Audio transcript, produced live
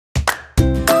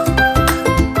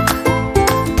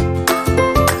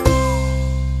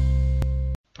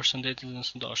Përshëndetje dhe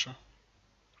së dashur.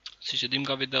 Siç e dim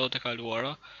nga videot e kaluara,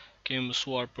 kemi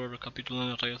mësuar për kapitullin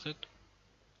e rrethit.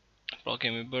 Pra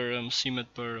kemi bërë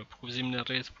mësimet për kufizimin e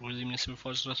rrethit, për kufizimin e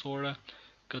sipërfaqes rrethore,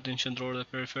 këtin qendror dhe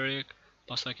periferik,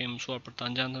 pastaj kemi mësuar për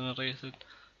tangjentën e rrethit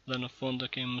dhe në fund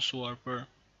kemi mësuar për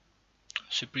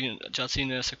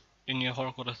gjatësinë e një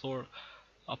harku rrethor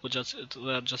apo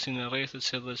gjatësinë e rrethit,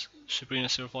 si edhe sipërinë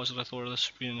e sipërfaqes rrethore dhe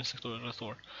sipërinë e sektorit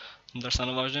rrethor.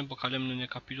 Ndërsa në vazhdim po kalojmë në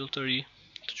një kapitull të ri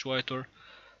të quajtur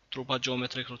trupa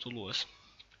gjeometrik rrotullues.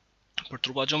 Për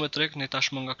trupa gjeometrik, ne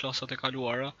tashmë nga klasat e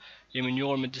kaluara jemi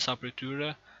njohur me disa prej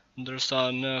tyre, ndërsa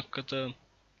në këtë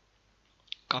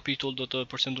kapitull do të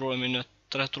përqendrohemi në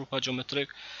 3 trupa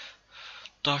gjeometrik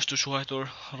të ashtu quajtur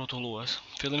rrotullues.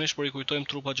 Fillimisht po i kujtojmë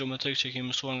trupa gjeometrik që kemi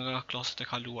mësuar nga klasat e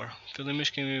kaluara.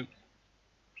 Fillimisht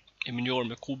jemi njohur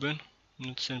me kubin,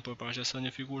 në të cilin po paraqeset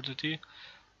një figurë të tij,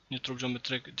 një trup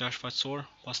gjeometrik 6 faqësor,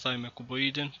 pastaj me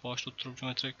kuboidin, po ashtu trup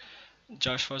gjeometrik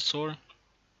 6 faqësor,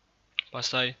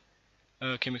 pastaj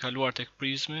kemi kaluar tek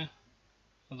prizmi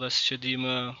dhe siç e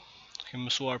dimë kemi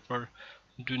mësuar për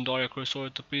dy ndarje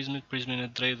kryesore të prizmit, prizmin e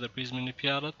drejtë dhe prizmin e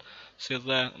pjerrët, si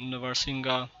dhe në varësi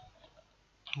nga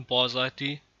baza e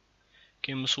tij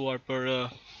kemi mësuar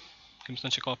kemi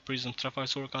thënë që ka prizm 3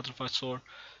 faqësor, 4 faqësor,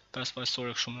 5 faqësor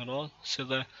e kështu me radhë, si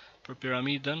dhe për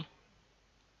piramidën,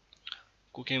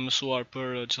 ku kemi mësuar për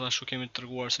gjithashtu kemi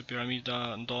treguar se piramida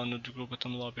ndahet në dy grupe të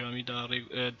mëdha, piramida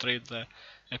e drejtë dhe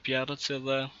e pjerrët, si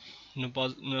dhe në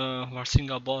varësi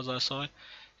nga baza e saj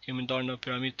kemi ndarë në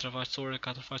piramidë 3 faqësore,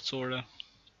 4 faqësore,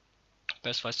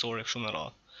 5 faqësore kështu me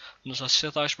radhë. Ndërsa si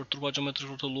e thash për trupa gjeometrik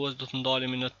rrotullues do të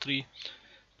ndalemi në 3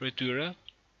 prej tyre.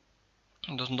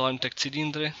 Do të ndalemi tek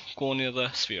cilindri, koni dhe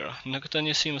sfera. Në këtë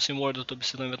njësi mësimore do të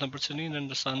bisedojmë vetëm për cilindrin,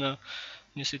 ndërsa në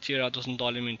njësi tjera do të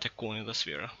ndalemi tek koni dhe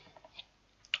sfera.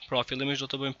 Pra fillimisht do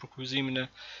të bëjmë për kufizimin e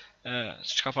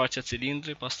çka paraqet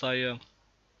cilindri, pastaj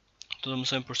do të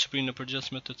mësojmë për sipërinë e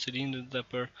përgjithshme të cilindrit dhe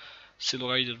për si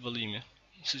llogaritet vëllimi.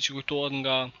 Siç kujtohet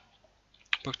nga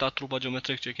për këta trupa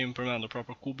gjeometrik që kemi përmendur, pra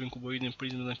për kubin, kuboidin,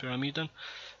 prizmin dhe piramidën,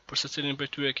 për secilin prej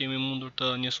tyre kemi mundur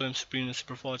të njësojmë sipërinë e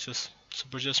sipërfaqes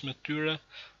së përgjithshme të tyre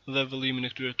dhe vëllimin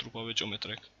e këtyre trupave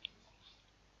gjeometrik.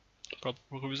 Pra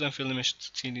për kufizojmë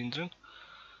fillimisht cilindrin.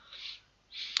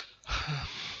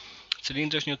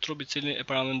 Cilindri është një trup i cili e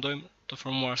paramendojmë të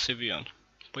formuar si vjen.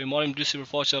 Po i marrim dy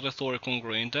sipërfaqe rrethore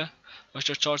kongruente,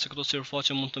 është e qartë se këto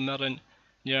sipërfaqe mund të merren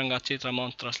njëra nga tjetra me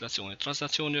anë të translacionit.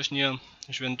 Translacioni është një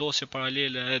zhvendosje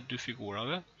paralele e dy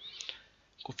figurave,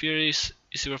 ku fieri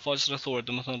i sipërfaqes rrethore,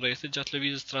 domethënë rrethit, gjatë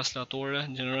lëvizjes translatore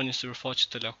gjeneron një sipërfaqe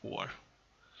të lakuar.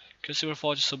 Kjo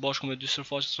sipërfaqe së bashku me dy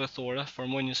sipërfaqet rrethore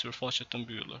formojnë një sipërfaqe të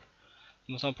mbyllur.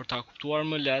 Domethënë për ta kuptuar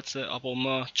më lehtë apo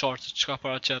më qartë se çka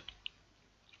paraqet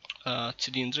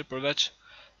cilindri përveç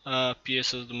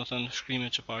pjesës, domethënë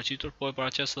shkrimit që paraqitur, po e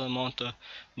paraqes edhe me anë të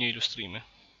një ilustrimi.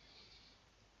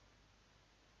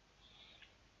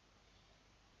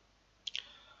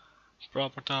 Pra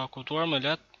për ta kuptuar më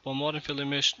lehtë, po marrim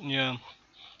fillimisht një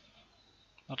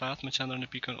rreth me qendër në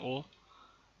pikën O,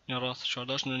 një rreth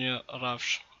çfarëdosh në një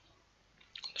rrafsh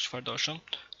të çfarëdoshëm.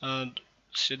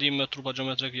 Si e dimë, trupa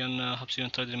gjeometrik janë në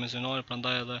hapësirën 3-dimensionale,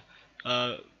 prandaj edhe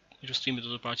ilustrimi do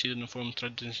të paraqitet në formë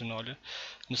 3-dimensionale.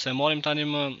 Nëse marrim tani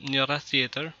një rreth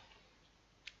tjetër,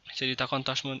 i cili takon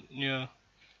tashmë një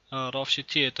rrafshi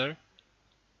tjetër,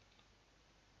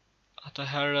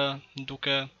 atëherë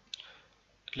duke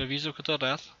lëvizur këtë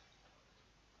rreth,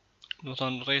 do të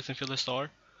thonë rrethin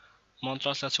fillestar, me anë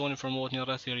translacioni formohet një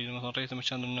rreth i ri, do të thonë rrethi me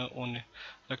qendër në uni.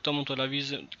 Dhe këto mund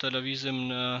të lëvizim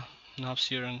në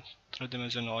hapësirën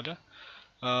 3-dimensionale,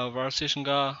 varësisht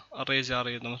nga rrezja e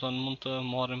rrethit, do të thonë mund të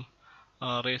marrim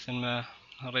rrethin me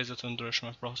rreze të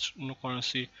ndryshme, pra nuk ka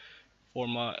rëndësi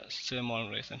forma se e marrim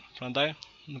rrethin. Prandaj,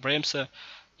 vrem se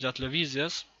gjatë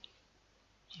lëvizjes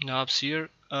në hapësirë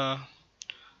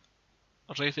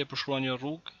rrethi e përshkruan një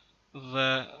rrugë dhe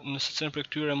në secilin prej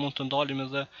këtyre mund të ndalim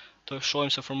edhe të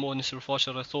shohim se formohet një sipërfaqe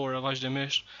rrethore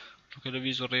vazhdimisht duke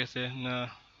lëvizur rrethi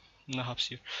në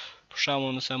hapësirë. Për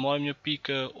shembull, nëse marrim një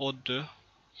pikë O2,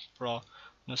 pra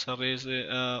nëse rrezi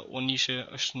onishi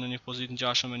është në një pozitë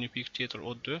ngjashme me një pikë tjetër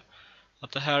O2,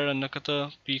 atëherë në këtë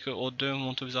pikë O2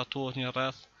 mund të vizatohet një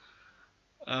rreth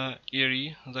i ri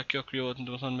dhe kjo krijohet,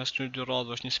 domethënë mes këtyre dy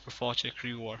radhëve është një sipërfaqe e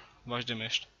krijuar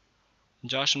vazhdimisht.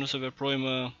 Ngjashëm nëse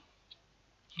veprojmë,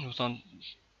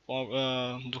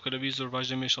 duke lëvizur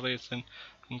vazhdimisht rrethin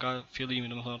nga fillimi,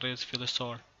 domethënë rrethi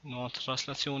fillestar në anë të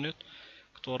translacionit,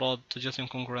 këto radhë të gjitha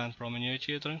janë kongruent pra me njëri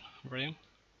tjetrin, vrim.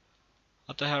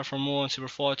 Atëherë formohen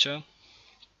sipërfaqe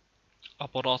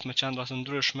apo rreth me qendra të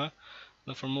ndryshme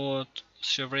dhe formohet,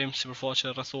 si e vrim,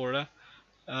 sipërfaqe rrethore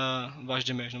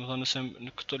vazhdimisht. Domethënë nëse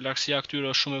këto largësia këtyre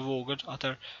është shumë e vogël,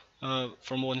 atëherë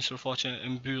formohet një sipërfaqe e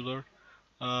mbyllur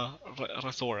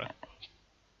rrethore.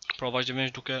 Pra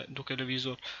vazhdimisht duke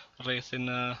lëvizur rrethin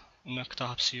në këtë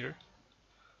hapësirë.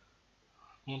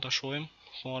 Mund ta shohim,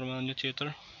 marrim edhe një tjetër,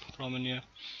 pra me një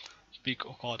pikë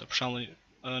okate. Për shembull,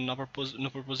 në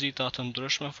përzita të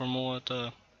ndryshme formohet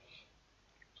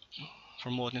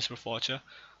një sipërfaqe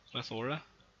rrethore.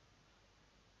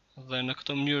 Dhe në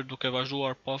këtë mënyrë duke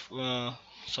vazhduar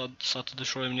sa të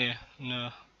dëshirojmë ne në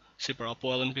sipër apo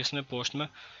edhe në pjesën e poshtme,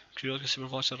 krijohet një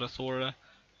sipërfaqe rrethore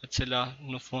e cila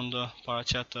në fund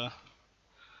paraqet,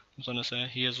 nëse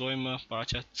hyjezojmë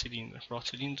paraqet cilindrin. Pra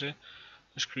cilindri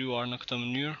është krijuar në këtë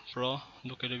mënyrë, pra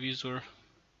duke lëvizur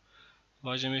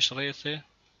vazhdimisht rrethi,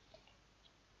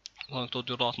 dhe këto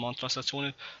dy rrath me anë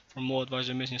translacionit formohet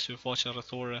vazhdimisht një sipërfaqe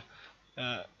rrethore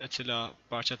e cila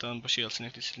paraqet në mbështjellësin e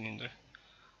këtij cilindri.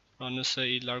 Pra nëse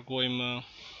i largojmë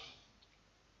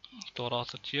këto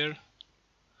rrath të tjerë,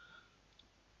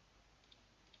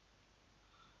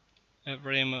 e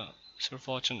vrejmë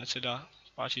sipërfaqen e cila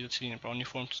paraqitet cilindrin, pra një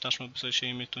formë të tashmë besoj që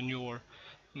jemi të njohur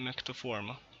me këtë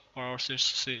formë, pavarësisht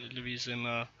se si lëvizim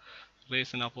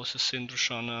rrethin apo se si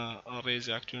ndryshon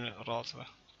rrezja e këtyre rrathëve.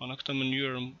 Pra në këtë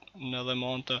mënyrë edhe me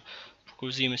anë të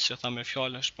përkufizimit që thamë me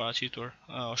fjalë është paraqitur,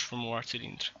 është formuar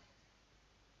cilindri.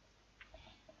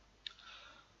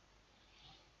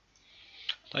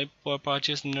 Taj po e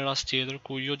paraqes në rast tjetër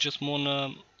ku jo gjithmonë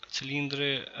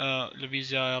cilindri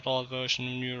lëvizja e rrathëve është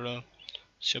në mënyrë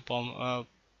që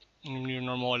në mënyrë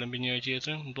normale mbi njëri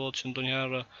tjetrin, ndodhet që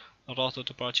ndonjëherë rrathët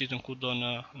të paraqiten kudo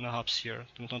në hapësirë,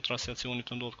 domethënë translacioni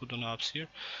të ndodhet kudo në hapësirë.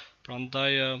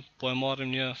 Prandaj po e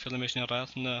marrim fillimisht një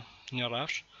rreth në një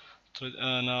rrafsh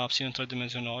në hapësirën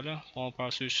tridimensionale, pa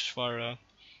parasysh çfarë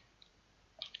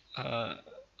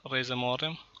rreze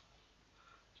marrim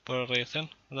për rrethin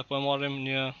dhe po e marrim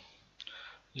një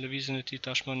lëvizjen e tij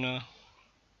tashmë në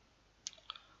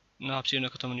hapësirë në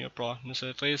këtë mënyrë. Pra, nëse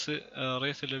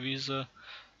rrethi lëviz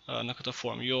në këtë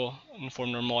formë, jo në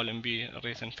formë normale mbi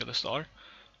rrethin fillestar,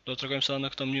 do të tregojmë se në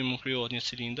këtë mënyrë mund krijohet një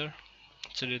cilindër,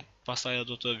 i cili pastaj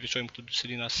do të vëçojmë këto dy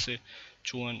cilindra si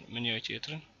quhen me njëri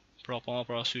tjetrin. Pra, pa marrë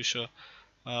parasysh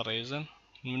rrezën,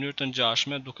 në mënyrë të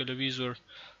ngjashme, duke lëvizur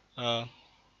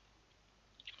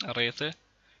rrethi,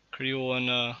 krijohen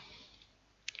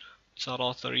ca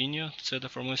rrath të rinj, të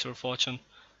cilat formojnë sipërfaqen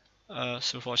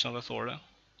rrethore.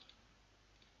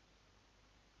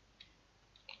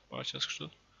 Paraqes kështu.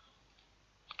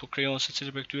 Këtu krijohen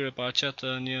secili prej këtyre paraqet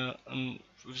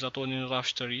vizatohet një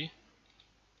rrafsh të ri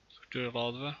këtyre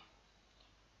rradhëve.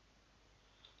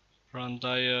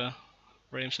 Prandaj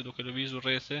vrejmë se duke lëvizur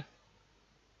rrethi,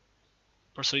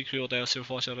 përsëri krijohet ajo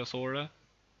sipërfaqe rrethore,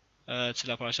 e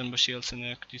cila paraqet mbështjellësin e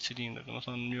këtij cilindri.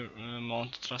 Domethënë në me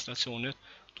anë të translacionit,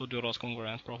 këto dy rrath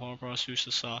kongruent, pra pa parasysh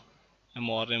se sa e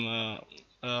marrim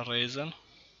rrezën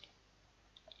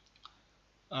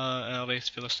e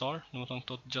rrethit fillestar, domethënë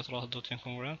këto të gjithë rrathet do të jenë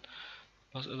kongruent.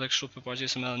 Edhe kështu po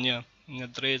paraqesim edhe një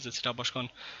drezë e cila bashkon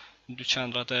dy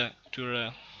qendrat e këtyre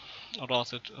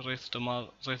rrethit të madh,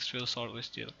 rrethit fillestar dhe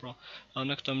rrethit tjetër. Pra, edhe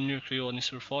në këtë mënyrë krijohet një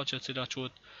sipërfaqe e cila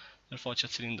quhet sipërfaqe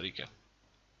cilindrike.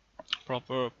 Pra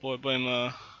po e bëjmë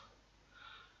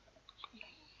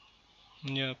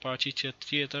një paraqitje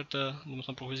tjetër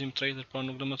domethënë përkufizim të rrethit, pra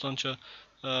nuk do të thonë që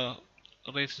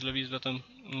rrethi lëviz vetëm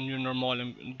në mënyrë normale,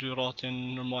 dy rrath janë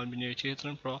normal mbi njëri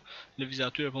tjetrin, pra lëvizja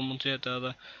e tyre po mund të jetë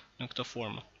edhe në këtë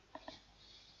formë.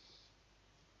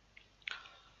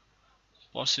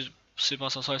 Po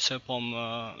sipas asaj që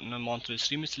në anë të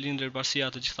ilustrimit, cilindri është bashkia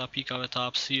të gjitha pikave të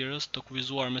hapësirës të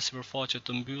kufizuar me sipërfaqe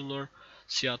të mbyllur,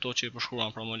 si ato që i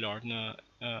përshkruan pra më lart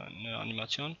në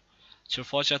animacion.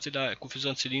 Sipërfaqja e cila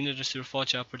kufizon cilindrin është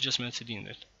sipërfaqja e përgjithshme e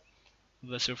cilindrit.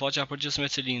 Dhe sipërfaqja e përgjithshme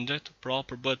e cilindrit, pra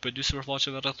përbëhet prej dy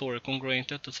sipërfaqeve rrethore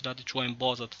kongruente, të cilat i quajmë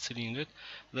bazat të cilindrit,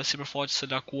 dhe sipërfaqes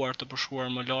së lakuar të përshkruar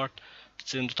më lart, të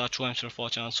cilën do ta quajmë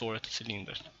sipërfaqe anësore të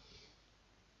cilindrit.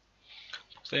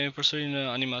 Kthehemi përsëri në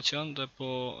animacion dhe po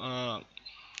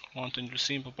anë të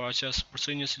ilustrimit po paraqes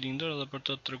përsëri një cilindër dhe për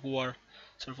të treguar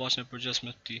sipërfaqen e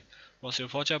përgjithshme të tij. Pra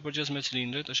sipërfaqja e përgjithshme e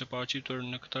cilindrit është e paraqitur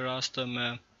në këtë rast me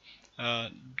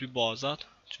dy bazat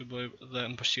që dhe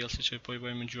mbështjellësi që po i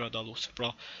bëjmë ngjyra dalluese. Pra,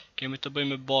 kemi të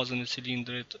bëjmë me bazën e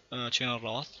cilindrit që janë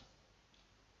rrath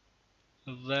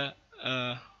dhe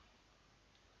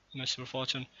me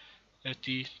sipërfaqen e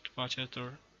tij të paraqitur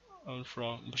fra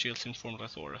mbështjellësin në formë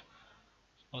rrethore.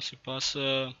 Sipas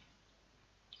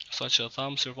asaj që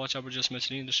tham, sipërfaqja e përgjithshme e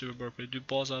cilindrit është e përbërë prej dy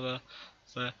bazave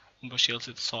dhe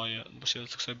mbështjellësit të saj,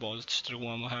 mbështjellësit të kësaj baze që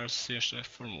treguam më herët se si është e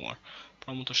formuar. Pra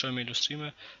mund të shohim ilustrime,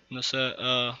 nëse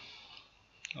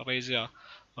rrezja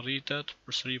rritet,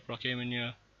 përsëri pra kemi një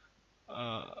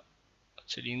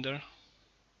cilindër,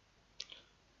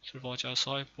 sipërfaqja e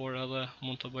saj, por edhe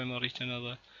mund të bëjmë rritjen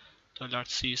edhe të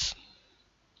lartësisë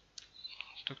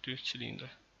të këtyre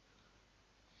cilindrëve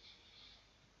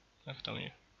në këtë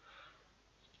mënyrë.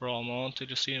 Pra, më vonë të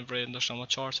ilustrimin vret ndoshta më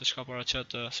qartë se çka paraqet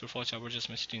sipërfaqja e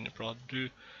përgjithshme e cilindrit. Pra, dy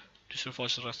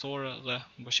sipërfaqe rrethore dhe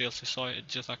mbështjellësi i saj,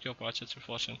 gjitha kjo paraqet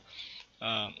sipërfaqen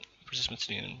përgjithshme e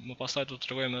cilindrit. Më pastaj do të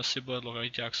tregojmë si bëhet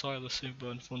llogaritja e kësaj dhe si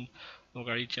bëhet në fund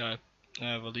llogaritja e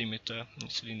vëllimit të një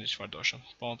cilindri çfarëdoshëm.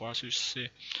 Pa më parasysh si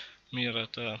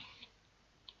mirret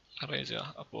rrezja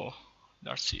apo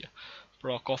lartësia.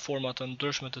 Pra, ka forma të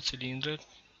ndryshme të cilindrit,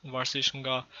 varësisht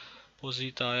nga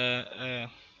pozita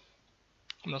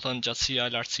me thënë gjatësia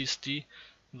e lartësisë ti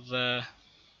dhe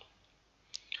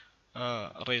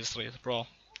rrezë. Pra,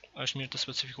 është mirë të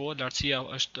specifikohet, lartësia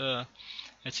është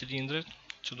e cilindrit,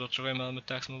 që do të tregojmë edhe me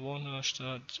tekst më vonë, është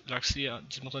lartësia,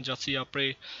 më thënë gjatësia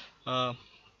prej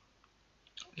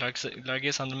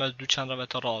largesa ndërmjet dy qendrave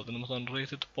të rradhë, domethënë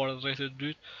rrethit të parë dhe rrethit të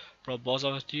dytë, pra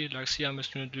bazave të tij, largësia mes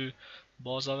këtyre dy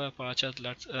bazave paraqet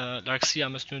largësia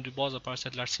mes këtyre dy bazave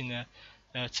paraqet lartësinë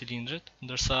e cilindrit,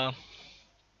 ndërsa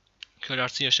kjo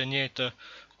lartësi është e njëjtë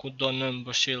kudo në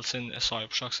mbështjellësin e saj,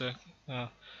 për shkak se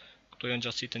këto janë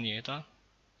gjatësi të njëjta.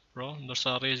 Pra, ndërsa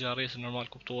rrezja e rrethit normal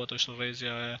kuptohet është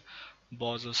rrezja e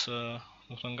bazës,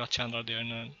 domethënë nga qendra deri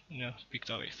në pikë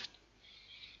të rrethit.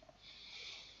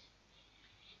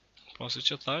 Pra, siç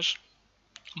e thash,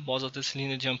 bazat e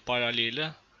cilindrit janë paralele,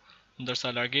 ndërsa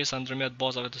largesa ndërmjet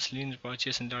bazave të cilindrit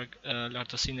paraqesin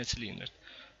lartësinë e cilindrit.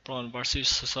 Pra, në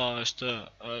varësisht se sa është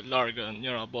largë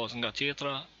njëra bazë nga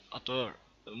tjetra, atë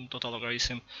do ta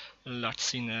llogarisim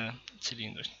lartësinë e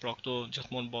cilindrit. Pra, këto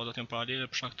gjithmonë bazat janë paralele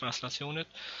për shkak të translacionit,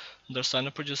 ndërsa në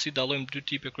përgjithësi dallojmë dy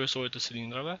tipe kryesorë të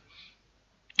cilindrave,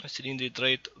 cilindri i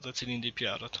drejtë dhe cilindri i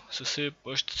pjerrët. Se si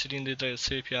është cilindri i drejtë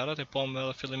si i pjerrët, e pamë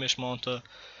edhe fillimisht me anë të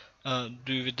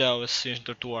dy videove si është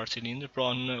ndërtuar cilindri, pra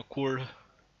kur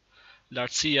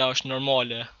lartësia është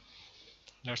normale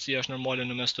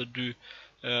në mes të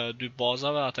dy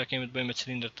bazave, atë kemi të bëjmë me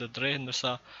cilindrin të drejtë,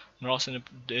 ndërsa në rastin e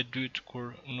dytë kur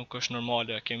nuk është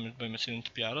normale, kemi të bëjmë me cilindrin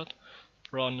të pjerrët.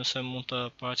 Pra, nëse mund të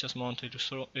paraqes me anë të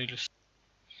ilustrimit,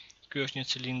 ky është një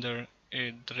cilindër i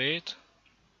drejtë,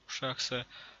 për shkak se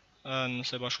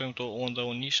nëse bashkojmë këto onë dhe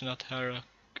onishën, atëherë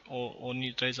oni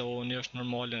drejtësa o oni është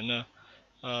normale në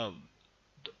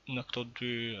këto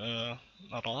dy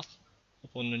rrath,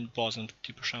 apo në bazën të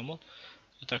këtij për shembull.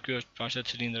 Atëherë ky është paraqet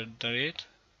cilindër drejt,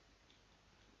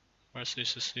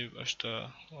 varësisht se si është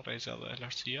rrezja dhe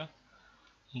lartësia,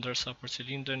 ndërsa për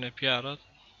cilindrin e pjerrët,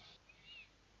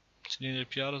 cilindri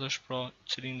i pjerrët është pra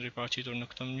cilindri i paraqitur në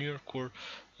këtë mënyrë kur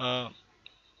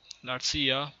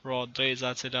lartësia, pra drejza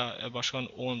e cila e bashkon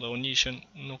onë dhe onishën,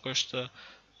 nuk është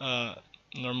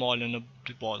normale në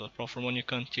dy bazat, pra formon një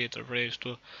kënd tjetër, për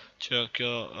kështu që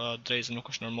kjo drejzë nuk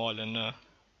është normale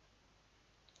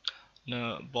në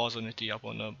bazën e tij apo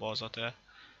në bazat e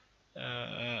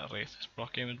rrethit. Pra,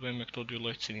 kemi të bëjmë me këto dy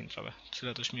lloj cilindrave, të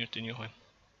cilat është mirë të njohim.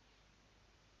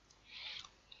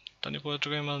 Tani po të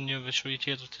tregojmë edhe një veçori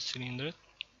tjetër të cilindrit.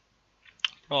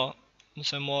 Pra,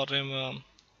 nëse marrim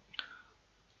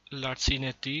lartësinë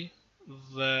e tij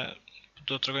dhe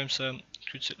do të tregojmë se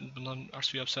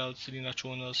arsyeja pse cilindra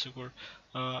quhen edhe sikur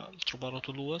trupa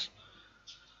rrotullues,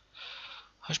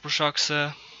 është për shkak se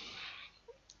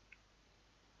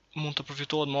mund të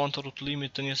përfitohet me anë të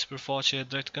rrotullimit të një sipërfaqe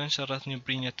drejtkëndshe rreth një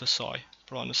brinje të saj.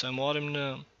 Pra, nëse marrim në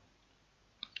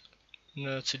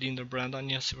cilindër brenda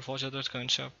një sipërfaqe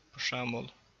drejtkëndshe, për shembull,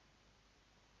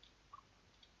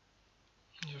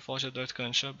 një sipërfaqe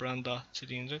drejtkëndshe brenda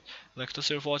cilindrit, dhe këtë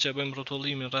sipërfaqe e bëjmë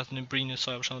rrotullimin rreth një brinje të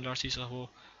saj, për shembull lartësisë apo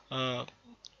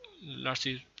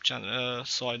lartësi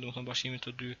saj, domethënë bashkimit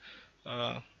të dy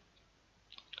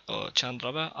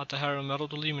qendrave, atëherë me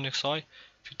rrotullimin e kësaj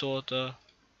fitohet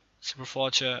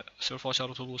sipërfaqja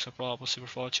rrotulluese, pra apo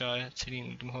sipërfaqja e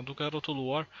cilindrit, domethënë duke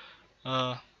rrotulluar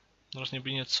rreth një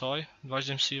brinje të saj,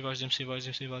 vazhdimsi,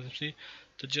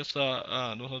 të gjitha,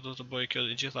 domethënë do të bëjë kjo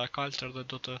të gjitha e kaltër dhe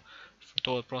do të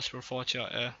fitohet pra sipërfaqja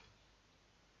e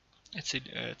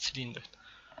cilindrit.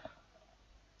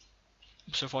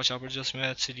 Sipërfaqja e përgjithshme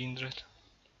e cilindrit.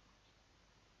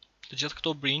 Të gjithë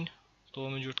këto brinjë, këto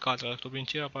me ngjyrë të kaltër dhe këto brinjë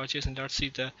tjera paraqesin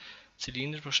lartësitë e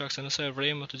cilindrit, për shkak se nëse e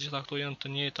vrejmë, të gjitha këto janë të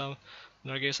njëjta,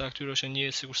 largesa e këtyre është e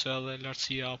njëjtë, sikurse edhe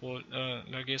lartësia apo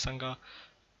largesa nga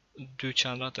dy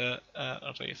qendrat e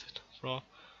rrethit. Pra,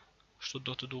 kështu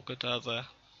do të duket edhe,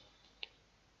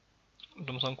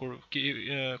 domethënë kur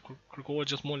kërkohet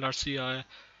gjithmonë lartësia e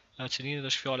cilindrit,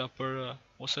 është fjala për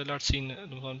ose lartësinë,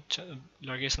 domethënë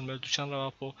largesën mes dy qendrave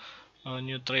apo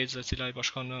një drejtëse e cila i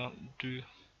bashkon dy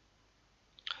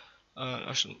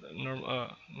është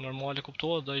normale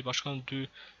kuptohet dhe I bashkon dy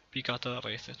pikat të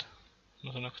rrethit.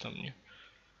 Në të në këtë mënyrë.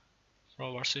 Pra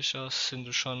varësisht si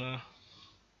ndryshon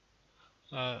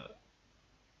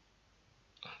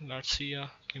lartësia,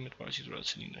 kemi të paraqitur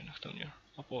atë cilindrin në këtë mënyrë.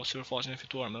 Apo sipërfaqen e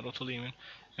fituar me rrotullimin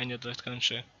e një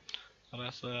drejtkëndshi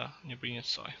rreth një brinje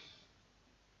të saj.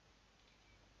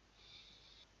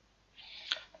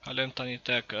 Kalojmë tani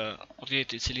tek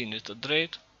rrjeti I cilindrit të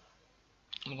drejtë.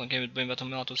 Domethënë kemi të bëjmë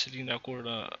vetëm me ato cilindra kur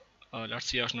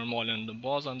lartësia është normale në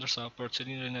baza, ndërsa për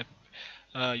cilindrin e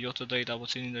jo të drejtë apo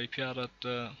cilindrin I pjerrët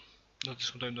do të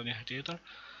diskutojmë ndonjëherë tjetër.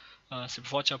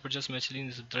 Sipërfaqja e përgjithshme e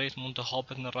cilindrit të drejtë mund të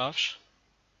hapet në rrafsh.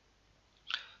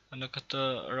 Në këtë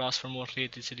rast formohet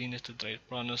rrjeti I cilindrit të drejtë.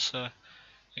 Pra nëse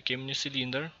e kemi një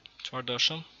cilindër,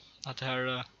 çfarëdoshëm,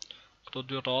 atëherë këto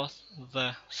dy rrath dhe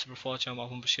sipërfaqja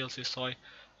apo mbështjellësi I saj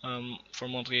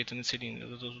formon rrjetin e cilindrit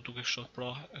dhe do të duket kështu.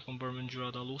 Pra e kam bërë me ngjyra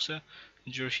dalluese,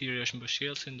 ngjyrë hiri është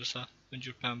mbështjellësi, ndërsa me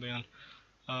ngjyrë pembe janë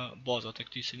bazat e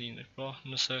këtij cilindri. Pra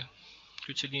nëse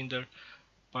ky cilindër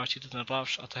paraqitet në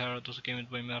rrafsh, atëherë do të kemi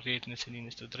të bëjmë me rrjetin e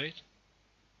cilindrit të drejtë.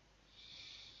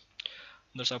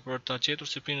 Ndërsa për të gjetur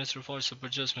siprinën e sipërfaqes së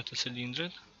përgjithshme të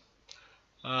cilindrit,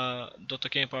 do të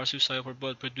kemi parasysh se ajo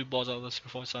përbëhet prej dy bazave dhe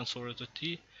sipërfaqes anësore të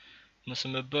tij. Nëse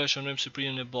me B shënojmë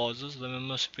siprinën e bazës dhe me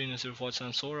M siprinën e sipërfaqes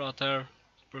anësore, atëherë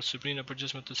për siprinën e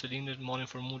përgjithshme të cilindrit marrim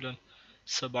formulën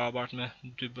S barabartë me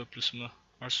 2B plus M.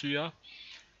 Arsyeja,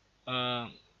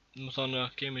 do të thonë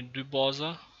kemi dy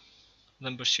baza dhe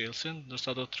mbështjellësin,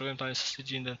 ndërsa do të tregojmë tani se si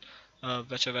gjenden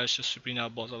veç e veç siprina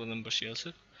e bazave dhe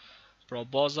mbështjellësit. Pra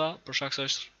baza, për shkak se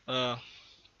është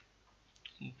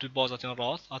dy bazat janë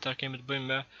rreth, atëherë kemi të bëjmë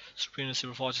me siprinën e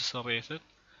sipërfaqes së rrethit.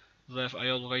 Dhe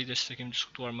ajo llogaritet që kemi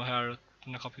diskutuar më herët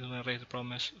në kapitullin e rrethit, pra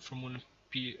me formulën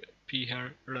pi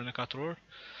herë r në katror,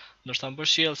 ndërsa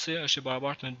mbështjellësi është I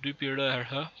barabartë me 2 pi r herë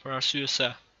h, për arsye se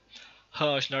h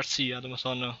është lartësia,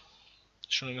 domethënë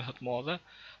shënojmë me h të madhe,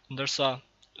 ndërsa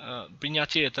brinja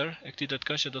tjetër e këtij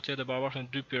drejtkëndshi do të jetë e barabartë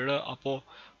me 2 pi r apo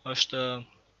është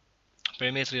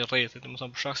perimetri I rrethit,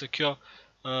 domethënë për shkak se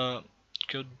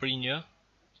kjo brinjë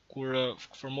kur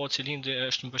formohet cilindri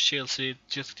është mbështjellësi I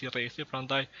gjithë këtij rrethi,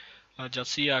 prandaj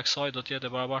gjatësia e kësaj do të jetë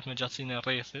e barabartë me gjatësinë e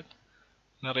rrethit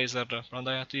me rrezë r.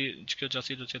 Prandaj kjo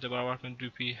gjatësi do të jetë e barabartë me 2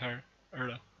 pi herë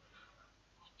r.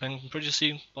 Dhe në përgjithësi,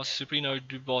 pasi siprina është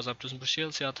dy baza plus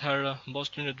mbështjellësi, atëherë mbas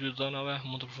këtyre dy dhënave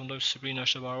mund të përfundojmë se siprina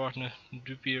është e barabartë me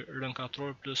 2 pi r në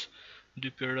katror plus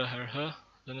 2 pi r herë h,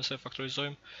 dhe nëse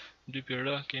faktorizojmë 2 pi r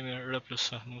kemi r plus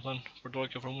h. Domethënë përdoret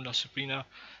kjo formula siprina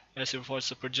e sipërfaqes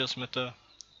së përgjithshme të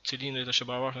cilindrit është e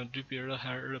barabartë me 2 pi r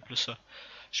herë r plus h.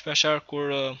 Shpeshherë kur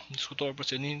diskutohet për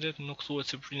cilindrit, nuk thuhet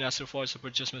siprina e sipërfaqes së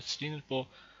përgjithshme të cilindrit, po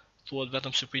thuhet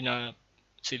vetëm siprina e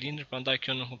cilindrit, prandaj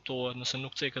kjo nuk kuptohet, nëse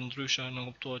nuk ceket ndryshe, nuk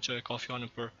kuptohet që e ka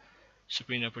fjalën për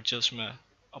siprinën e përgjithshme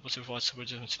apo sipërfaqes së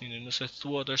përgjithshme të cilindrit. Nëse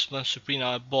thuhet është vetëm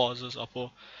siprina e bazës apo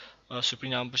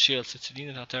siprina e mbështjellësit të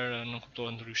cilindrit, atëherë nuk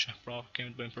kuptohet ndryshe. Pra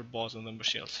kemi të bëjmë për bazën dhe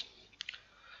mbështjellësin.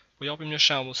 Po japim një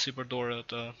shembull si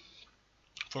përdoret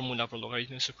formula për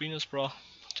llogaritjen e siprinës. Pra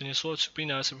të njësohet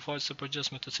siprina e sipërfaqes së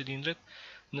përgjithshme të cilindrit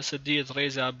nëse dihet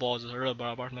rrezja e bazës r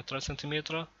barabartë me 3 cm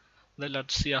dhe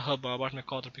lartësia h barabartë me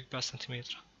 4.5 cm.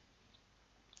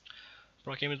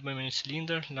 Pra kemi të bëjmë një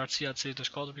cilindër, lartësia e cilit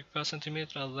është 4.5 cm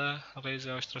dhe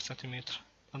rrezja është 3 cm.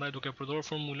 Prandaj duke përdorur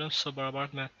formulën s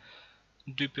barabartë me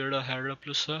 2 pi r herë r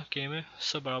plus h, kemi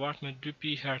s barabartë me 2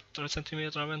 pi herë 3 cm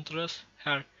vend të rreth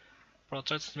herë, pra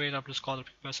 3 cm plus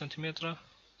 4.5 cm,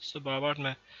 s barabartë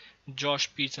me 6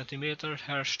 pi cm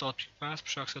herë 7.5,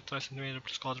 për shkak se 3 cm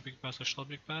plus 4.5 është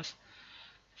 7.5.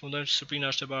 Fundojmë që siprina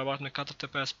është e barabartë me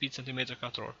 45 pi cm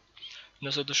katror.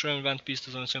 Nëse dëshirojmë vend pisë të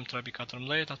zonësim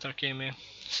 3.14, atëherë kemi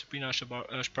siprina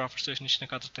është prafërsisht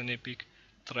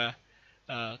 141.3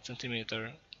 cm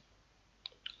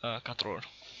katror.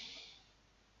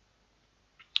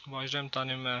 Vazhdojmë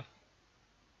tani me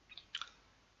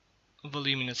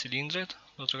vëllimin e cilindrit.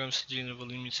 Do të tregojmë si gjendet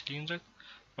vëllimi I cilindrit.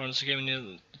 Por nëse kemi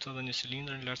një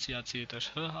cilindër, lartësia e cilit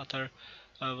është h, atëherë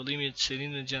vëllimi I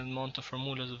cilindrit gjendet në anë të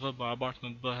formulës v barabartë me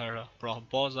b herë, pra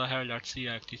baza herë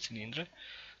lartësia e këtij cilindri.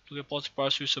 Duke pasur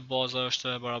parasysh se baza është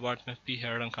e barabartë me pi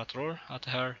herë n katror,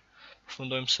 atëherë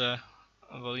përfundojmë se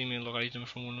vëllimi llogaritet me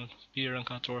formulën pi r n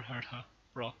katror herë h.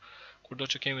 Pra, kurdo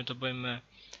që kemi të bëjmë me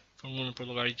formulën për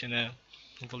llogaritjen e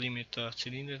vëllimit të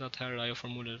cilindrit, atëherë ajo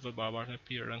formulë është v barabartë me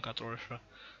pi r n katror herë h.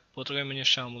 Po të tregojmë një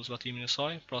shembull zbatimin e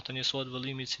saj. Pra të njësohet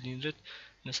vëllimi I cilindrit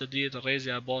nëse dihet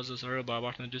rrezja e bazës r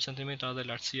barabartë me 2 cm dhe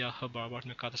lartësia h barabartë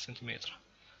me 4 cm.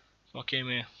 Pra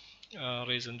kemi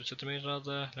rrezën 2 cm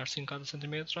dhe lartësinë 4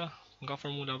 cm. Nga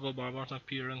formula v barabartë me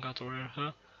pi r n katror herë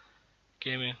h,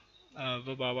 kemi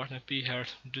v barabartë me pi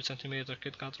herë 2 cm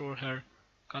këtë katror herë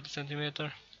 4 cm,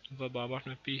 v barabartë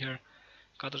me pi herë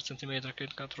 4 cm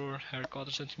këtë katror herë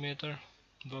 4 cm,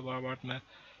 v barabartë me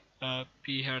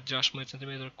pi herë 16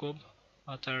 cm kub.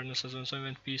 Atëherë nëse zëvendësojmë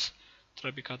vend pis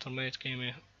 3.14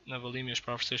 kemi në vëllimi është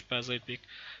parafërsisht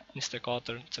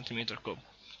 50.24 cm kub.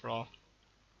 Pra,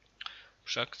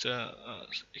 për shkak që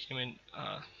kemi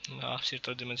në hapësirë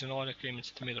tridimensionale kemi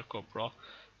cm kub, pra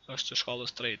është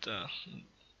shkallës drejtë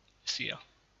sia.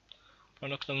 Pra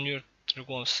në këtë mënyrë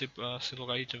tregon si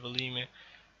llogaritet vëllimi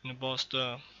në bazë të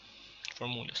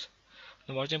formulës.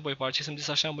 Në vazhdim po i paraqisim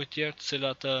disa shembuj të tjerë të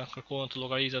cilat kërkohen të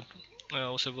llogaritet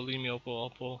ose vëllimi apo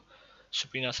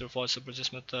shpërndarja e sirfaqes së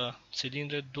përgjithshme të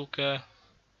cilindrit duke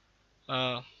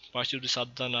paraqitur disa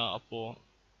dëna apo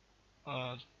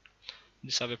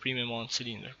disa veprime me anë të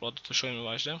cilindrit. Pra do të shohim në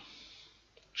vazhdim.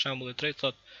 Shembulli i tretë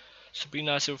thotë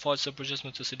shpërndarja e sirfaqes së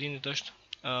përgjithshme të cilindrit është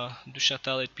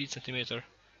 280 pi cm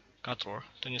katror.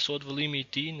 Të njësohet vëllimi i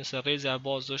tij nëse rrezja e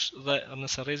bazës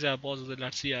dhe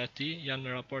lartësia e tij janë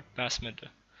në raport 5:2.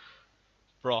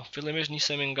 Pra, fillimisht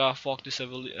nisemi nga fakti se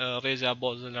rrezja e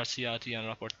bazës dhe lartësia e tij janë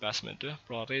në raport 5:2.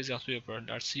 Pra, rrezja thyer për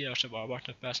lartësia është e barabartë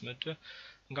me 5:2.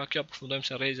 Nga kjo përfundojmë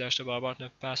se rrezja është e barabartë me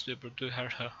 5/2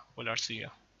 herë h apo lartësia.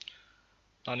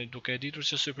 Tani duke ditur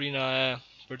që siprina e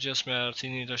përgjithshme e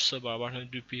cilindrit është s barabartë me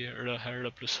 2pi r herë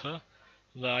r plus h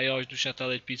dhe ajo është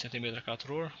 280 pi cm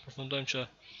katror, përfundojmë që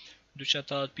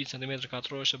 280 pi cm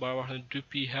katror është e barabartë me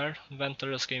 2pi herë, në vend të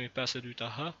r-s kemi 5/2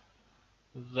 h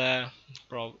dhe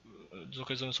pra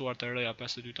duke zëvendësuar te r-ja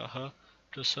 5/2 h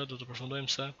plus h do të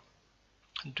përfundojmë se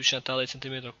 280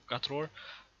 cm katror,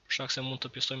 për shkak se mund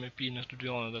të pjestojmë pi në këto dy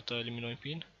anë dhe të eliminojmë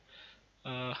pin,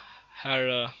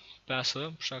 herë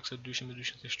 5h, për shkak se 2 me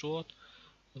 2 të shtohet,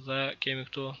 dhe kemi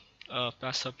këtu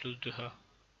 5h plus 2h.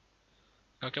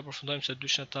 Nga kjo përfundojmë se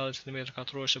 280 cm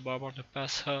katror është e barabartë me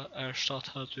 5h herë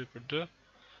 7h thyer për 2,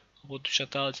 apo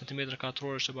 280 cm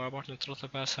katror është e barabartë me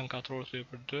 35h katror thyer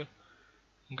për 2.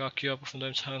 Nga kjo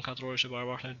përfundojmë se h katror është e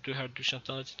barabartë me 2 herë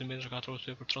 280 cm katror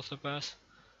thyer për 35,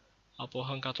 apo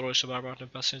h katror është e barabartë me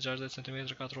 560 cm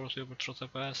katror thyer për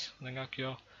 35, dhe nga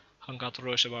kjo h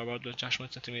katror është e barabartë me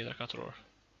 16 cm katror.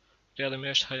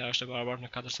 Rrjedhimisht h është e barabartë me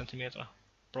 4 cm.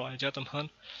 Pra e gjetëm h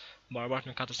barabartë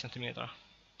me 4 cm.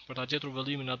 Për ta gjetur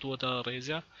vëllimin na duhet edhe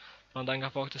rrezja, prandaj nga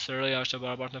fakti se r-ja është e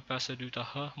barabartë me 5/2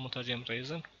 h, mund ta gjejmë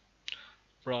rrezën.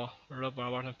 Pra r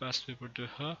barabartë me 5/2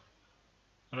 h,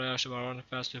 r-ja është e barabartë me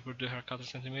 5/2 herë 4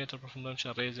 cm, përfundojmë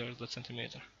që rrezja është 10 cm.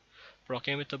 Pra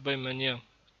kemi të bëjmë me një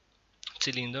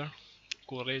cilindër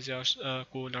ku lartësia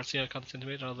është 4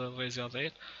 cm dhe rrezja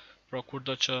 10. Pra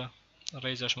kurdo që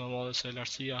rrezja është më e madhe se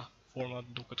lartësia, forma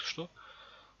duket kështu.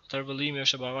 Atëherë vëllimi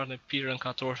është e barabartë me pi rën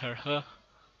katror herë h,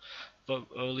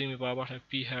 vëllimi barabartë me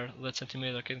pi herë 10 cm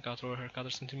këtë katror herë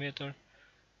 4 cm,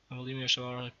 vëllimi është e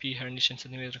barabartë me pi herë 100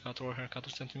 cm katror herë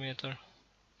 4 cm,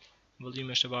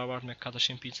 vëllimi është e barabartë me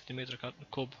 400 pi cm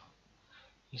kub.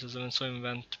 Nëse zëvendësojmë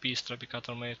vend të pis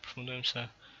 3.14, përfundojmë se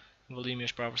vëllimi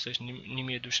është parafërsisht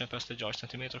 1256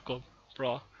 cm kub.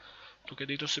 Pra, duke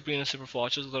ditur siprinën e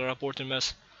sipërfaqes dhe raportin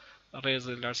mes rrezës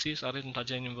dhe lartësisë, arritëm ta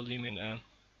gjejmë vëllimin e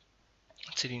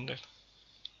cilindrit.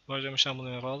 Vazhdojmë me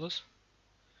shembullin e radhës.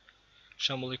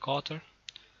 Shembulli 4.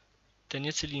 Te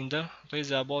një cilindër,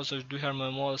 rrezja e bazës është 2 herë më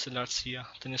e madhe se lartësia.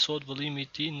 Të njësohet vëllimi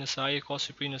i tij nëse ai ka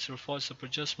siprinë e sipërfaqes së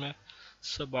përgjithshme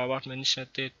s barabartë me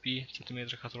 108 pi cm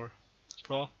katror.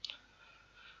 Pra,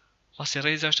 pasi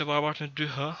rrezja është e barabartë me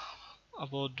 2h,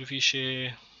 apo 2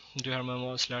 herë më e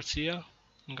madhe se lartësia,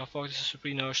 nga fakti se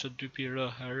siprina është 2pi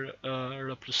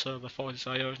r plus h dhe fakti se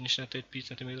ajo është 108 pi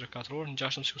cm katror,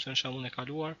 ngjashëm sikur në shembullin e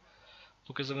kaluar,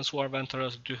 duke zëvendësuar vend të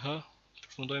r-s 2h,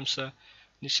 përfundojmë se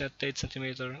 108 cm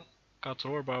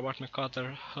katror barabartë me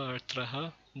 4h herë 3h,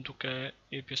 duke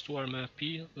i pjesëtuar me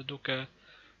pi dhe duke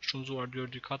shumëzuar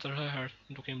 2/2 4h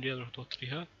herë duke i mbledhur këto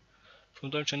 3h.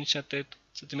 Përfundojmë që 108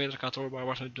 cm katror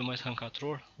barabartë me 12h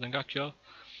katror, dhe nga kjo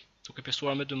duke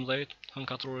pjesëtuar me 12, h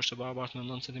katror është e barabartë me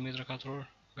 9 cm katror,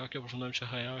 nga kjo përfundojmë që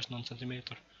h-ja është 9 cm.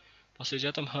 Pasi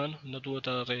gjetëm h-n, në duhet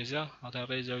edhe rrezja, atë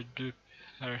rrezja është 2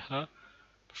 herë h,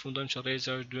 përfundojmë që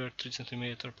rrezja është 2 herë 3 cm,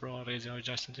 pra rrezja është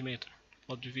 6 cm,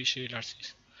 pa 2 fishi i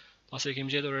lartësisë. Pasi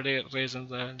kemi gjetur rrezën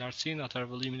dhe lartësinë, atëherë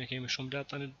vëllimin e kemi shumë lehtë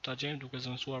tani ta gjejmë duke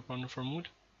zëvendësuar pra në formulë.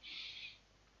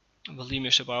 Vëllimi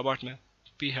është e barabartë me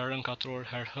pi herë n katror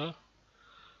herë h.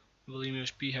 Vëllimi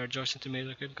është pi herë 6 cm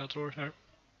këtë katror herë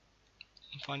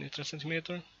 3 cm.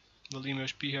 Vëllimi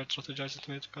është pi herë 36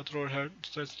 cm katror herë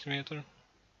 3 cm.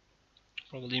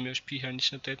 Pra vëllimi është pi herë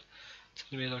 108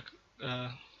 cm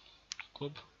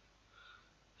kub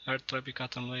herë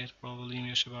 3.14, pra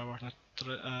vëllimi është i barabartë me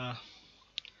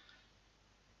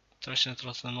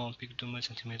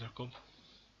 339.12 cm3.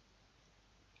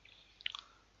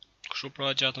 Kështu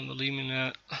pra gjatë mbyllimin e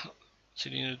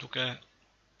cilindrit duke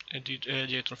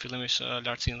gjetur fillimisht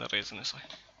lartësinë dhe rrezën e saj.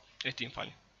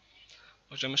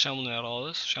 Vazhdojmë me shembullin e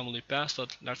radhës. Shembulli 5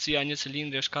 thotë lartësia e një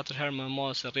cilindri është 4 herë më e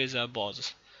madhe se rreza e bazës.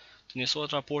 Të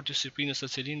njësohet raporti siprinës së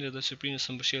cilindrit dhe siprinës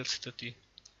së mbështjellësit të tij.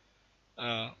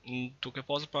 Duke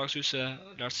pasur parasysh se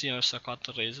lartësia është sa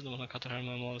 4 rrezë, domethënë 4 herë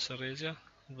më e madhe se rrezja,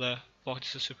 dhe fakti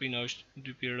se siprina është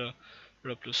 2πr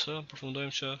r plus h,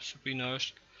 përfundojmë që siprina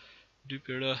është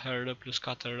 2πr herë r plus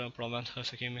 4r, pra vend h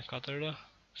se kemi 4r,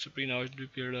 siprina është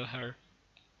 2πr herë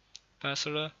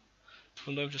 5r,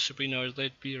 përfundojmë që siprina është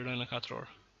 10πr në katror.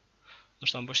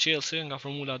 Ndoshta mbështjellësi nga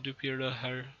formula 2πr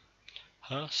herë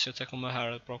h, që tek më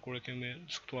herët, pra kur e kemi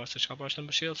diskutuar se çka është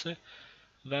mbështjellësi,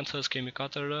 vend h kemi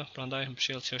 4r, prandaj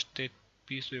mbështjellësi është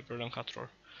 8π/r në katror.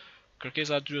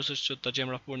 Kërkesa e dytës është që të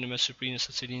gjejmë raportin mes siprinës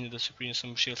së cilindrit dhe siprinës së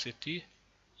mbështjellësit të tij.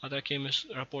 Atëherë kemi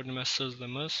raportin mes s-s dhe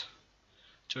m-s,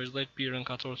 që është 10πr në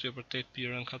katror thyer për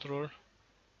 8πr në katror,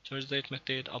 që është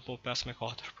 10/8 apo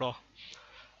 5/4. Pra,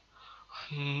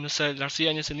 nëse lartësia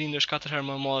e një cilindri është 4 herë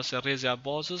më e madhe se rrezja e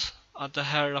bazës,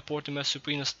 atëherë raporti mes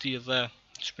siprinës së tij dhe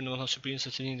siprinës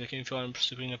së cilindrit, kemi fjalën për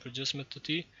siprinën e përgjithshme të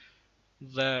tij,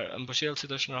 dhe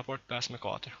mbështjellësit është në raport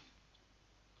 5/4.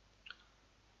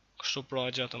 Kështu pra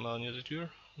gjetëm edhe një detyrë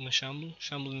në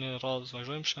shembullin e radhës.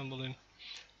 Vazhdojmë shembullin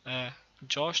e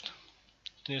 6.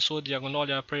 Të njësohet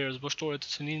diagonala e prerjes bështore të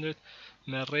cilindrit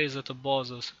me rrezë të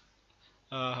bazës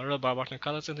r barabartë me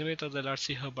 4 cm dhe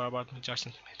lartësi h barabartë me 6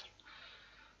 cm.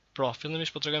 Pra,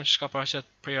 fillimisht po tregojmë se çka paraqet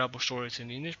prerja bështore e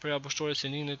cilindrit. Prerja bështore e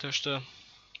cilindrit është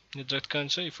një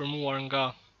drejtkëndshë i formuar nga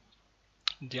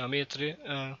diametri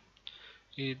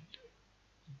i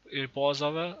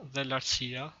bazave dhe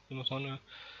lartësia, domethënë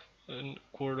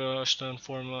kur është në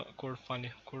formë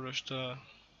kur është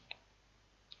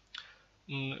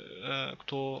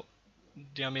këto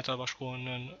diametra bashkohen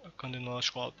në këndin në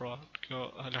shkallë, pra kjo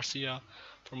lartësia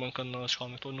formon këndin në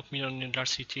shkallë, këto nuk merren një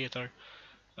lartësi tjetër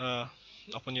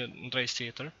apo një ndrejtës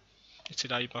tjetër, e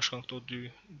cila i bashkon këto dy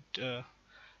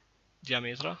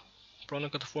diametra. Pra në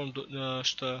këtë formë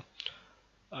është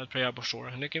prerja bështore.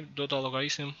 Ne do ta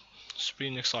llogarisim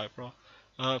siprinën e kësaj, pra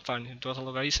do ta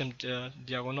llogarisim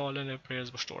diagonalen e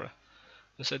prerjes bështore.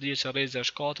 Nëse dihet që rrezja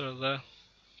është 4 dhe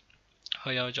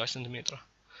h-ja është 6 cm.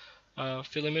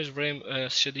 Fillimisht vrejmë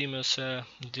sqedimin se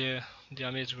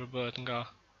diametri përbëhet nga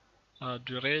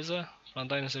dy rreze,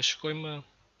 prandaj nëse shikojmë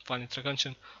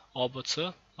trekëndshën ABC,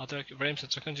 atëherë vrejmë se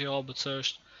trekëndshi ABC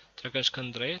është trekëndsh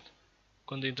kënd drejt,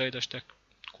 këndi i drejtë është tek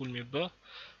kulmi B,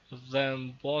 dhe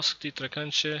në bazë këtij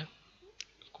trekëndshi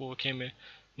ku kemi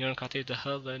njërin katetë h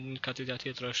dhe një katetja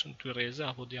tjetër është dy rreze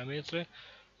apo diametri,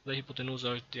 dhe hipotenuza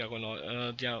është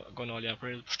diagonala e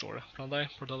prerjes bështore. Prandaj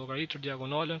për të llogaritur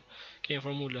diagonalen kemi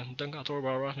formulën d katror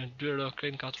barabartë me 2r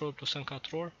krejt në katror plus n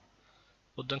katror,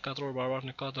 po d katror barabartë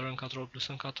me 4r në katror plus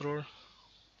n katror.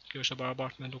 Kjo është e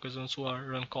barabartë me duke zëvendësuar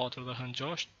r në 4 dhe h në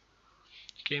 6.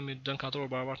 Kemi d katror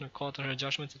barabartë me 4 herë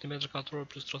 16 cm katror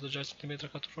plus 36 cm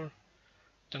katror.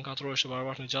 D katror është e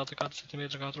barabartë me 64 cm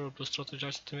katror plus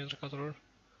 36 cm katror.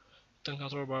 D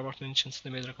katror barabartë me 100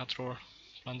 cm katror.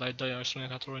 Prandaj d-ja është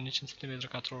rreth katror 100 cm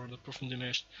katror dhe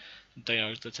përfundimisht d-ja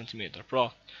është 10 cm. Pra,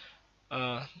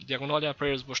 diagonala e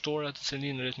prerjes bështore të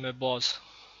cilindrit me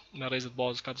rrezet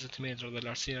bazës 4 cm dhe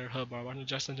lartësia h barabartë me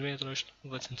 6 cm është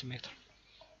 10 cm.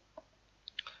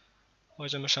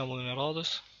 Vazhdojmë me shembullin e radhës.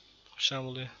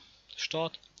 Shembulli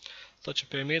 7 thotë që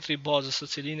perimetri i bazës së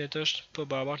cilindrit është p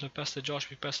barabartë me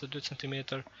 56.52 cm.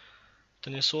 Të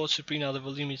njësohet siprina dhe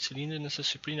vëllimi i cilindrit nëse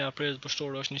siprina e prerjes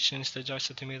bështore është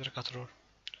 126 cm katror.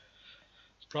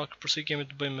 Pra, përsi kemi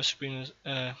të bëjmë me siprinën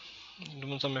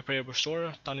domethënë me prerje bështore,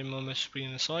 tani më me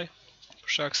siprinën e saj, për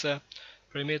shkak se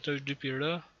perimetri është 2πr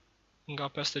nga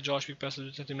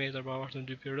 56.52 cm barabartë me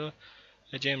 2πr,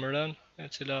 e gjejmë r-n, e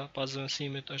cila pas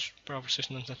zëvendësimit është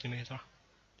prapërsisht 9 cm.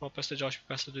 Pra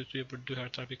 56.52 thyer për 2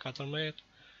 herë 3.14,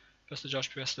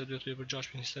 56.52 thyer për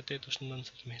 6.28 është 9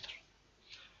 cm.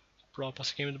 Pra,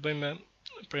 pasi kemi të bëjmë me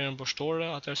prerjen bështore,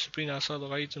 atëherë siprina e saj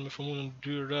llogaritet me formulën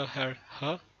 2r herë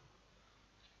h,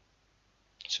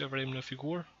 që vrejmë në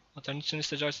figurë. Atëherë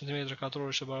 126 cm katror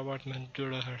është e barabartë me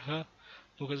 2r herë h,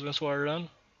 duke zëvendësuar r-n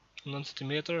 9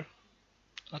 cm.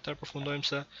 Atëherë përfundojmë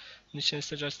se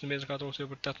 126 cm katror thyer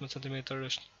për 18 cm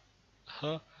është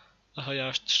h, dhe h-ja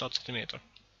është 7 cm.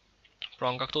 Pra,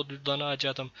 nga këto dy dhëna e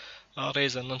gjetëm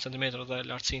rrezën 9 cm dhe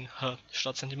lartësinë h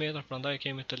 7 cm, prandaj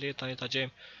kemi të lehtë tani ta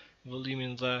gjejmë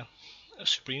vëllimin dhe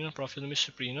siprinën. Pra, fillimisht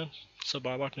siprinën s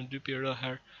barabartë me 2πr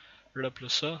herë r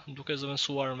plus h, duke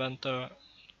zëvendësuar në vend të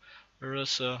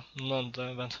r-s 9 dhe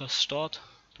në vend h 7,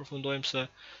 përfundojmë se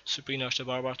shqiprina është e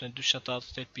barabartë me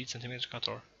 288 pi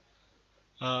cm².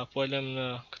 Po e lëm në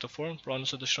këtë formë, pra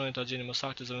nëse dëshironi ta gjeni më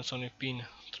saktë, zëvendësoni pin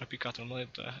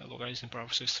 3.14 dhe llogarisni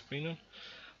parapërsisht shqiprinën.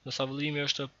 Nësa vëllimi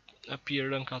është pi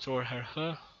rën katror herë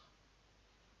h,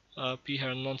 pi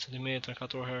herë 9 cm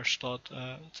katror herë 7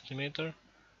 cm.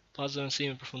 Pas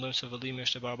zëvendësimit përfundojmë se vëllimi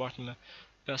është e barabartë me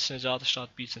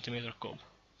 567 pi cm3.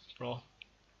 Pra,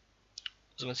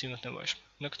 zëvendësimet nevojshme.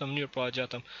 Në këtë mënyrë pra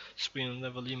gjetëm shqiprinën dhe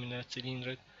vëllimin e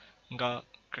cilindrit nga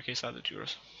kërkesa e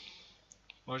detyrës.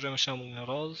 Vazhdojmë me shembullin e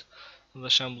radhës dhe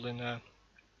shembullin e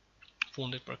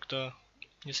fundit për këtë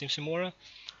njësi mësimore.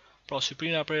 Pra,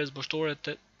 shqiprina e prerjes boshtore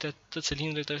të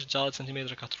cilindrit është 60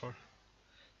 cm².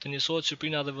 Të njësohet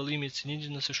shqiprina dhe vëllimi i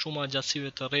cilindrit nëse shuma e gjatësive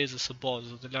të rrezës së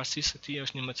bazës dhe lartësisë së tij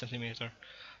është 11 cm.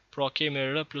 Pra, kemi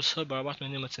r plus h barabartë me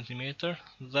 11 cm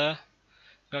dhe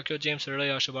nga kjo gjejmë se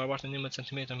r-ja është e barabartë me 11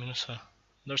 cm minus h.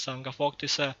 Ndërsa nga fakti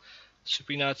se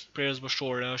shqiprina e prerjes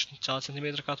boshtore është 60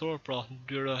 cm², pra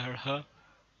 2r herë h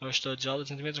është 60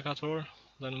 cm²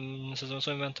 dhe nëse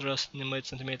zëvendësojmë vend të rës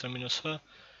 11 cm minus h,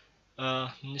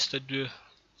 22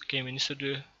 kemi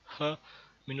 22h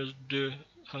minus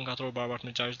 2h² barabartë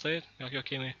me 60. Nga kjo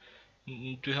kemi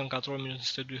 2h²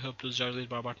 minus 22h plus 60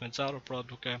 barabartë me 0, pra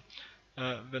duke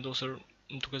vendosur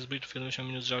duke zbritur fillimisht me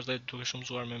minus 60 duke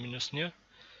shumëzuar me minus 1.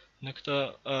 Në këtë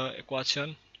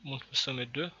ekuacion mund të pësojmë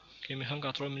 2, kemi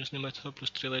h² minus 11h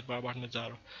plus 30 barabartë me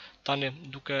 0. Tani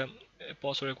duke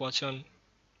pasur ekuacion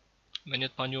me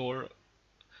një të panjohur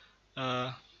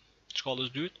shkallës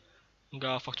dytë,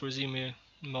 nga faktorizimi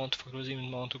me anë të faktorizimit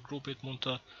me anë të grupit mund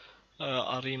të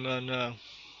arrijmë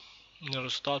në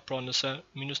rezultat. Pra, nëse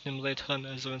minus 11h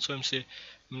e zëvendësojmë si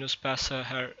minus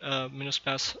 5h minus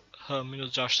 5h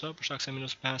minus 6h, për shkak se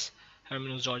minus 5 herë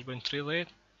minus 6 bëjnë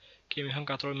 30, kemi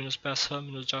h² minus 5h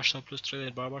minus 6h plus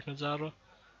 30 barabartë me 0.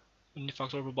 Një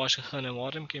faktor përbashkët h e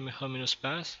marrim, kemi h minus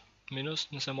 5 minus,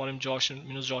 nëse marrim 6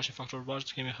 minus 6 faktor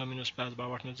përbashkët, kemi h minus 5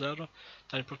 barabartë me 0.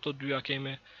 Tani për këto dyja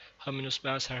kemi h minus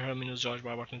 5 herë h minus 6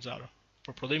 barabartë me 0.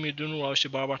 Por prodhimi i dy numrave është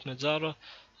i barabartë me 0,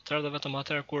 atëherë dhe vetëm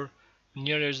atëherë kur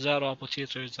njëri është 0 apo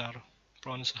tjetri është 0.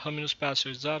 Pra, nëse h minus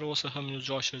 5 është 0 ose h minus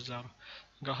 6 është 0.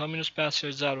 Nga h minus 5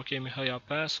 është 0 kemi h-ja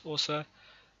 5 ose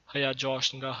h-ja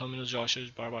 6 nga h minus 6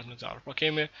 është barabartë me 0. Pra,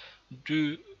 kemi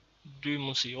dy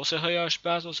mundësi, ose h-ja është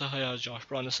 5 ose h-ja është 6.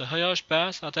 Pra, nëse h-ja është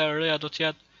 5, atëherë r-ja do të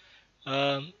jetë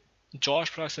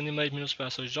 6, pra se 11 minus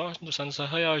 5 është 6, ndërsa nëse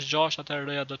h-ja është 6, atëherë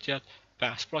r-ja do të jetë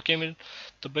 5. Pra, kemi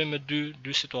të bëjmë me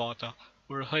dy situata,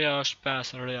 kur h-ja është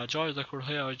 5 dhe r-ja 6 dhe kur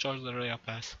h-ja është 6 dhe r-ja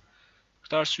 5.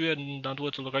 Këtë arsye na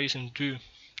duhet të llogarisim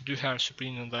dy herë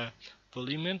shqiprinën dhe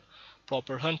vëllimin. Pra,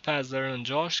 për h-n 5 dhe r-n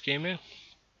 6 kemi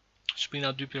shqiprina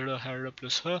 2 pi r herë r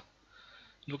plus h,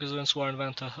 duke zëvendësuar në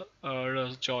vend të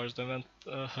r6 dhe në vend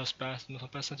të h5, më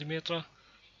thënë 5 cm.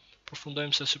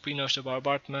 Përfundojmë se shqiprina është e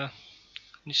barabartë me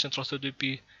 132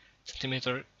 pi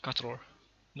cm².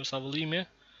 Ndërsa vëllimi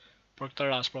për këtë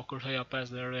rast, pra kur h-ja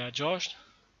 5 dhe r-ja 6,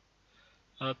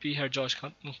 pi herë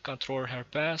 6 katror herë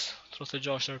 5,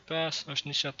 36 herë 5 është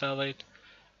 180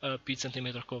 pi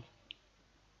cm3.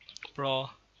 Pra,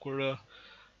 kur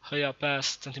h-ja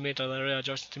 5 cm dhe r-ja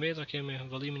 6 cm, kemi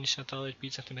vëllimin 180 pi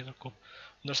cm3.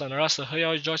 Ndërsa në rast se h-ja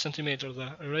është 6 cm dhe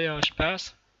r-ja është 5,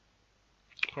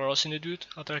 pra rastin e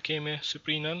dytë, atëherë kemi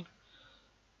shqiprinën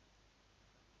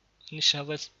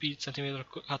 110 pi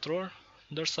cm²,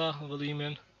 ndërsa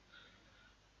vëllimin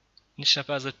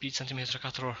 150 pi cm².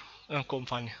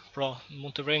 Pra,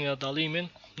 mund të vrejnë dallimin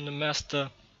në mes të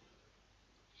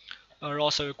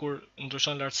rasteve kur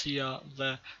ndryshon lartësia dhe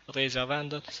rrezja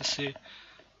vendet, se si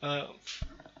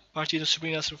partitën e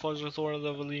shqiprinës sërfaqe rrethore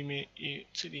dhe vëllimi i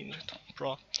cilindrit.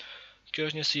 Pra, kjo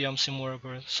është njësia mësimore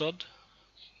për sot.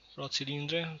 Pra,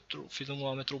 cilindri,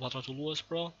 filluam me trupat rrotullues,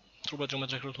 pra, trupat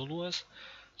gjeometrik rrotullues,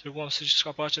 treguam se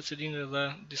çka paraqet cilindri dhe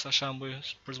disa shembuj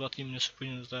për zbatimin e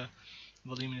shqiprinës dhe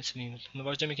vëllimin e cilindrit. Në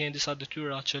vazhdim keni disa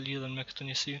detyra që lidhen me këtë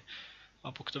njësi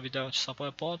apo këtë video që sapo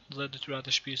e pat, dhe detyrat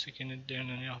e shtëpisë keni deri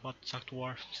në një afat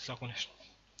caktuar si zakonisht.